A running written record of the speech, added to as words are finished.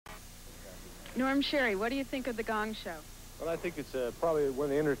Norm Sherry, what do you think of the Gong Show? Well, I think it's probably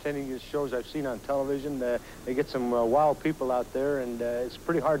one of the entertainingest shows I've seen on television. They get some wild people out there, and it's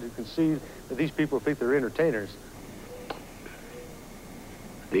pretty hard to conceive that these people think they're entertainers.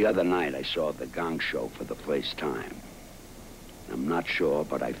 The other night, I saw the Gong Show for the first time. I'm not sure,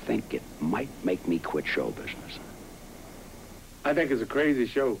 but I think it might make me quit show business. I think it's a crazy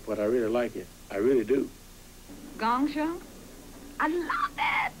show, but I really like it. I really do. Gong Show? I love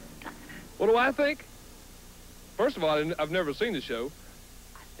it! What do I think? First of all, I've never seen the show.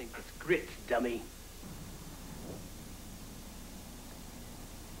 I think it's grits, dummy.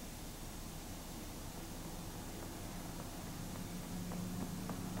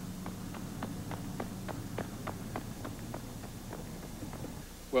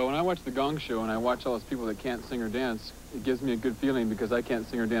 Well, when I watch the Gong Show and I watch all those people that can't sing or dance, it gives me a good feeling because I can't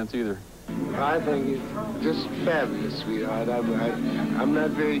sing or dance either. I think it's just fabulous, sweetheart. I'm not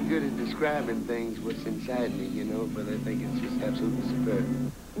very good at describing things, what's inside me, you know, but I think it's just absolutely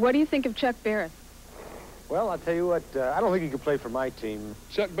superb. What do you think of Chuck Barris? Well, I'll tell you what, I don't think he could play for my team.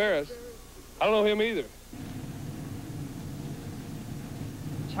 Chuck Barris? I don't know him either.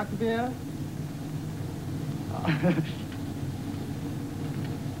 Chuck Barris?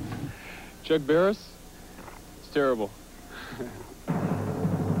 Chuck Barris? It's terrible.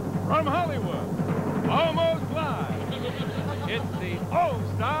 From Hollywood, almost live, it's the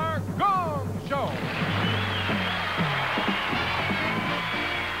All-Star Gong Show.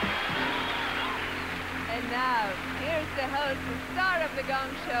 And now, here's the host and star of the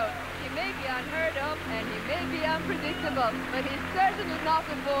Gong Show. He may be unheard of and he may be unpredictable, but he's certainly not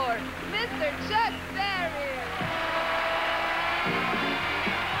a bore. Mr. Chuck Barris.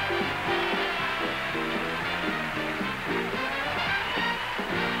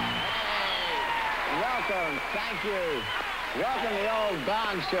 Welcome, thank you. Welcome to the old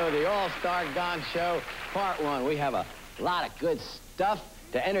Gong Show, the All-Star Gong Show, Part 1. We have a lot of good stuff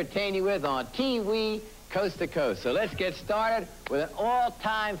to entertain you with on TV, coast to coast. So let's get started with an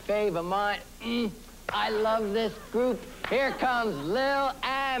all-time fave of mine. I love this group. Here comes Lil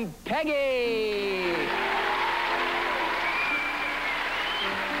and Peggy.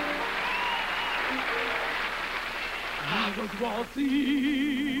 I was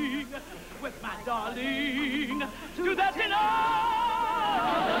waltzing with my darling to that dinner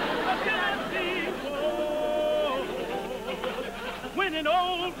of Tennessee. Oh, when an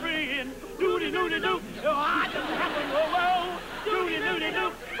old friend, doody-doody-doo, oh, I just happened, oh,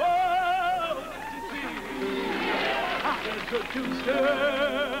 doody-doody-doo, oh, to see. I introduced her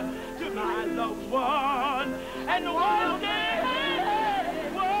to my loved one, and one day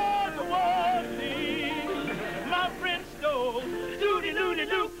was the one thing my friend stole.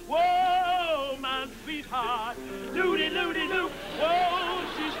 Doody-doody-doo, whoa, my sweetheart. Doody-doody-doo, whoa,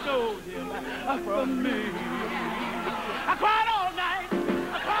 she stole him from me. I cried all night.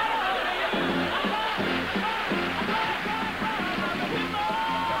 I cried all day.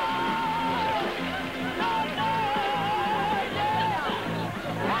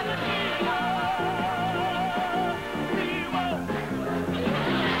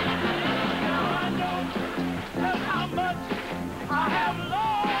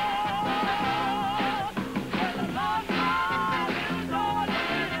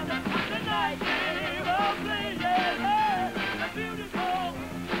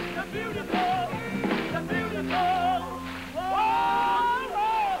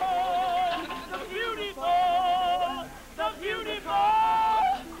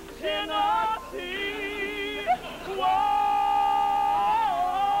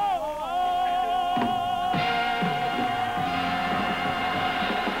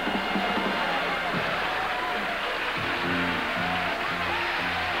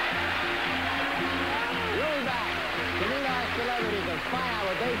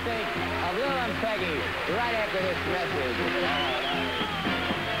 Right after this message